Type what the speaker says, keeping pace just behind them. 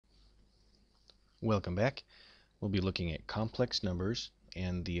Welcome back. We'll be looking at complex numbers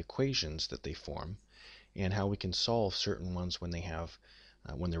and the equations that they form and how we can solve certain ones when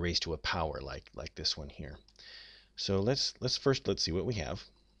when they're raised to a power like this one here. So let's see what we have.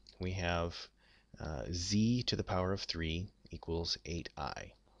 We have z to the power of 3 equals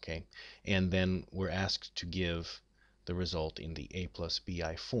 8i. Okay, and then we're asked to give the result in the a plus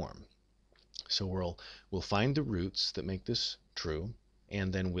bi form. So we'll find the roots that make this true,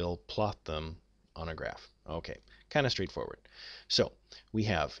 and then we'll plot them on a graph. Okay, kind of straightforward. So we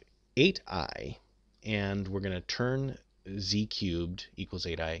have 8i, and we're going to turn z cubed equals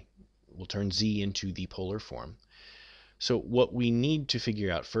 8i. We'll turn z into the polar form. So what we need to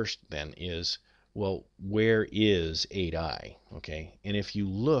figure out first then is, well, where is 8i? Okay, and if you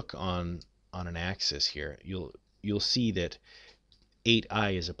look on an axis here, you'll see that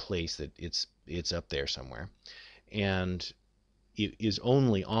 8i is a place that it's up there somewhere, and it is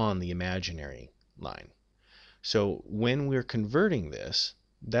only on the imaginary line. So when we're converting this,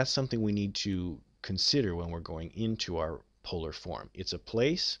 that's something we need to consider when we're going into our polar form. It's a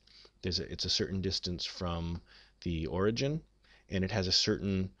place, it's a certain distance from the origin, and it has a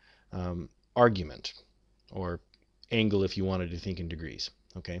certain argument, or angle if you wanted to think in degrees.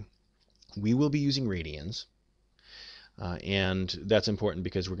 Okay, we will be using radians, and that's important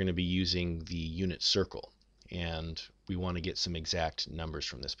because we're going to be using the unit circle, and we want to get some exact numbers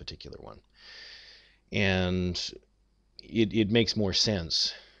from this particular one. And it makes more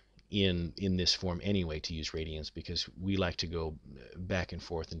sense in this form anyway to use radians, because we like to go back and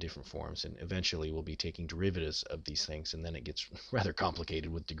forth in different forms, and eventually we'll be taking derivatives of these things, and then it gets rather complicated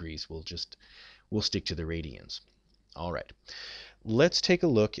with degrees. We'll stick to the radians. All right, let's take a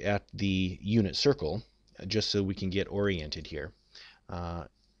look at the unit circle just so we can get oriented here.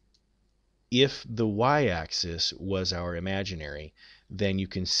 If the y-axis was our imaginary, then you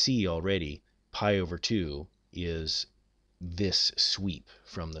can see already pi over 2 is this sweep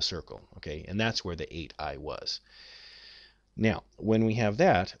from the circle, okay? And that's where the 8i was. Now, when we have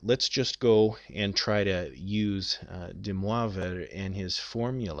that, let's just go and try to use de Moivre and his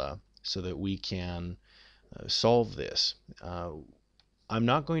formula so that we can solve this. I'm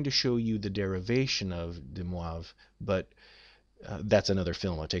not going to show you the derivation of de Moivre, but that's another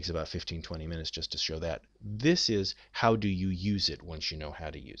film. It takes about 15-20 minutes just to show that. This is how do you use it once you know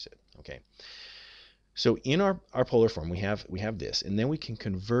how to use it. Okay. So in our polar form, we have this, and then we can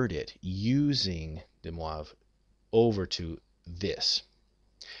convert it using de Moivre over to this.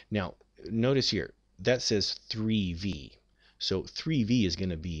 Now, notice here, that says 3v. So 3v is going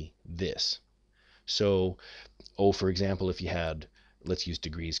to be this. So, for example, if you had, let's use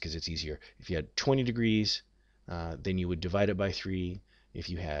degrees because it's easier. If you had 20 degrees, then you would divide it by 3. If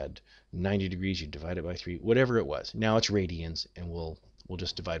you had 90 degrees, you'd divide it by 3. Whatever it was. Now it's radians, and we'll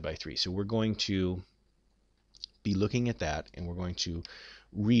just divide by 3. So we're going to be looking at that, and we're going to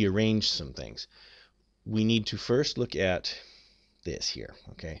rearrange some things. We need to first look at this here,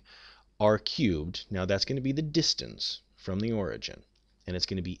 okay? R cubed, now that's going to be the distance from the origin, and it's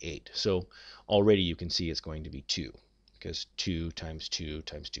going to be 8. So already you can see it's going to be 2, because 2 times 2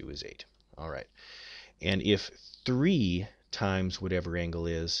 times 2 is 8. All right. And if 3 times whatever angle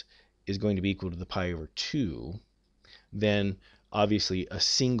is going to be equal to the pi over 2, then obviously a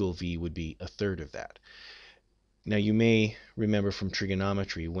single v would be a third of that. Now you may remember from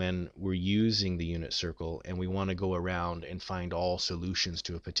trigonometry, when we're using the unit circle and we want to go around and find all solutions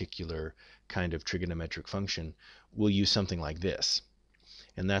to a particular kind of trigonometric function, we'll use something like this.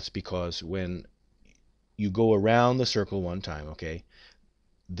 And that's because when you go around the circle one time, okay,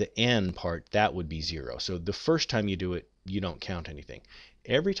 the end part, that would be 0. So the first time you do it, you don't count anything.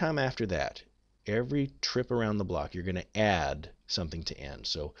 Every time after that, every trip around the block, you're going to add something to n.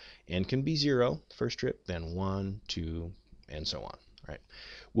 So n can be 0 first trip, then 1, 2, and so on. All right.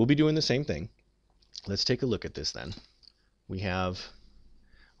 We'll be doing the same thing. Let's take a look at this then. We have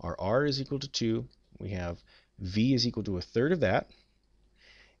our r is equal to 2. We have v is equal to a third of that.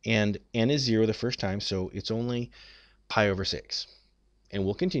 And n is 0 the first time, so it's only pi over 6. And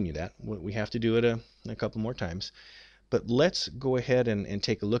we'll continue that. We have to do it a couple more times. But let's go ahead and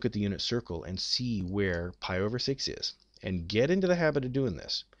take a look at the unit circle and see where pi over 6 is. And get into the habit of doing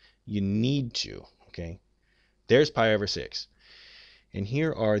this. You need to, okay? There's pi over 6. And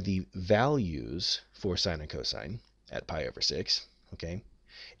here are the values for sine and cosine at pi over 6, okay?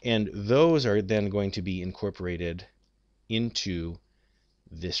 And those are then going to be incorporated into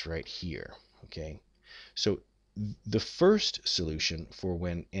this right here, okay? So the first solution for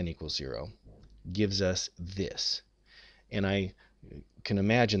when n equals 0 gives us this. And I can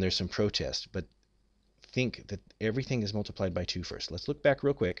imagine there's some protest, but think that everything is multiplied by 2 first. Let's look back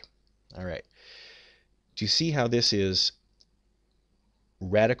real quick. All right. Do you see how this is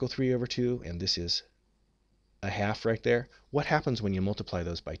radical 3 over 2 and this is a half right there? What happens when you multiply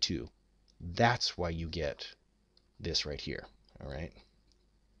those by 2? That's why you get this right here. All right.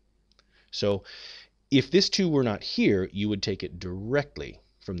 So if this 2 were not here, you would take it directly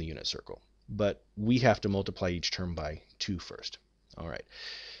from the unit circle. But we have to multiply each term by 2 first. All right.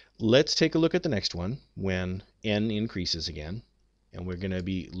 Let's take a look at the next one when n increases again. And we're going to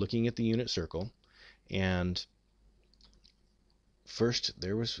be looking at the unit circle. And first,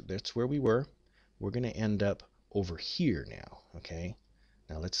 that's where we were. We're going to end up over here now. Okay.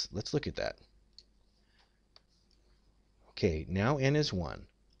 Now let's look at that. Okay, now n is 1.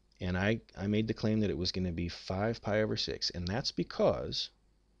 And I made the claim that it was going to be 5 pi over 6. And that's because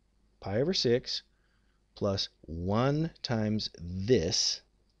pi over 6 plus 1 times this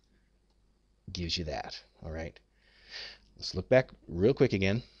gives you that. All right. Let's look back real quick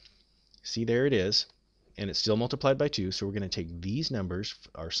again. See, there it is. And it's still multiplied by 2. So we're going to take these numbers,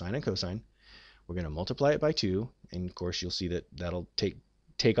 our sine and cosine. We're going to multiply it by 2. And of course, you'll see that that'll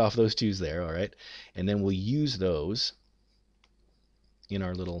take off those 2's there. All right. And then we'll use those in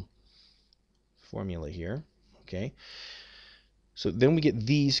our little formula here. Okay. So then we get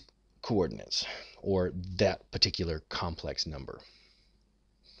these coordinates, or that particular complex number.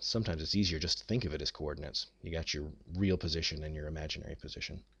 Sometimes it's easier just to think of it as coordinates. You got your real position and your imaginary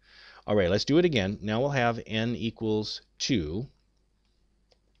position. All right, let's do it again. Now we'll have n equals 2,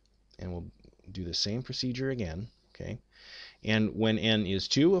 and we'll do the same procedure again. Okay. And when n is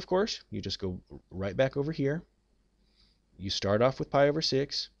 2, of course, you just go right back over here. You start off with pi over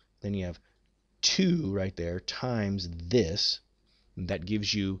 6, then you have 2 right there times this. That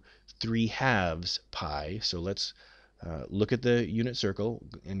gives you 3/2 pi. So let's look at the unit circle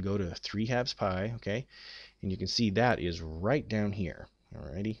and go to 3/2 pi. Okay, and you can see that is right down here.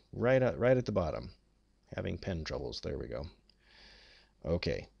 Alrighty, right at the bottom. Having pen troubles. There we go.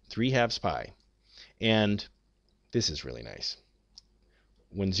 Okay, 3/2 pi, and this is really nice.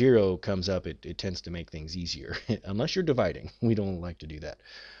 When 0 comes up, it tends to make things easier, unless you're dividing. We don't like to do that,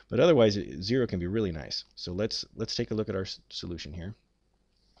 but otherwise 0 can be really nice. So let's take a look at our solution here.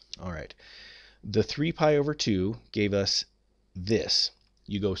 All right, the 3 pi over 2 gave us this.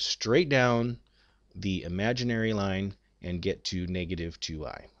 You go straight down the imaginary line and get to negative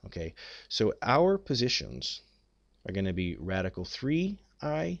 2i. Okay, so our positions are going to be radical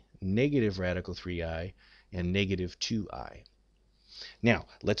 3i, negative radical 3i, and negative 2i. Now,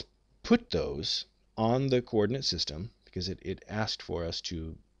 let's put those on the coordinate system because it asked for us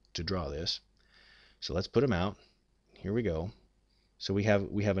to draw this. So let's put them out. Here we go. So we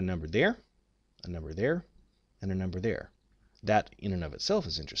have a number there, a number there, and a number there. That in and of itself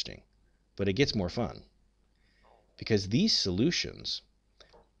is interesting, but it gets more fun because these solutions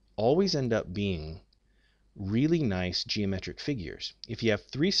always end up being really nice geometric figures. If you have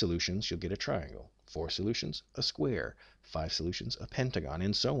 3 solutions, you'll get a triangle. 4 solutions, a square. 5 solutions, a pentagon,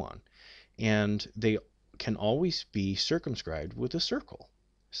 and so on. And they can always be circumscribed with a circle.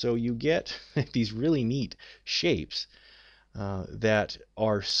 So you get these really neat shapes that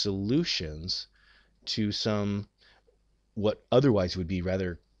are solutions to some what otherwise would be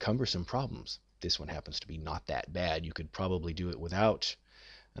rather cumbersome problems. This one happens to be not that bad. You could probably do it without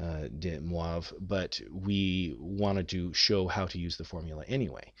de Moivre, but we wanted to show how to use the formula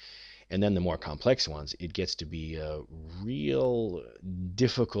anyway. And then the more complex ones, it gets to be a real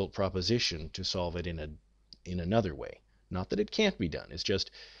difficult proposition to solve it in another way. Not that it can't be done. It's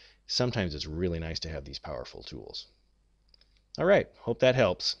just sometimes it's really nice to have these powerful tools. All right, hope that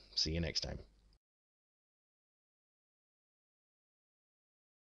helps. See you next time.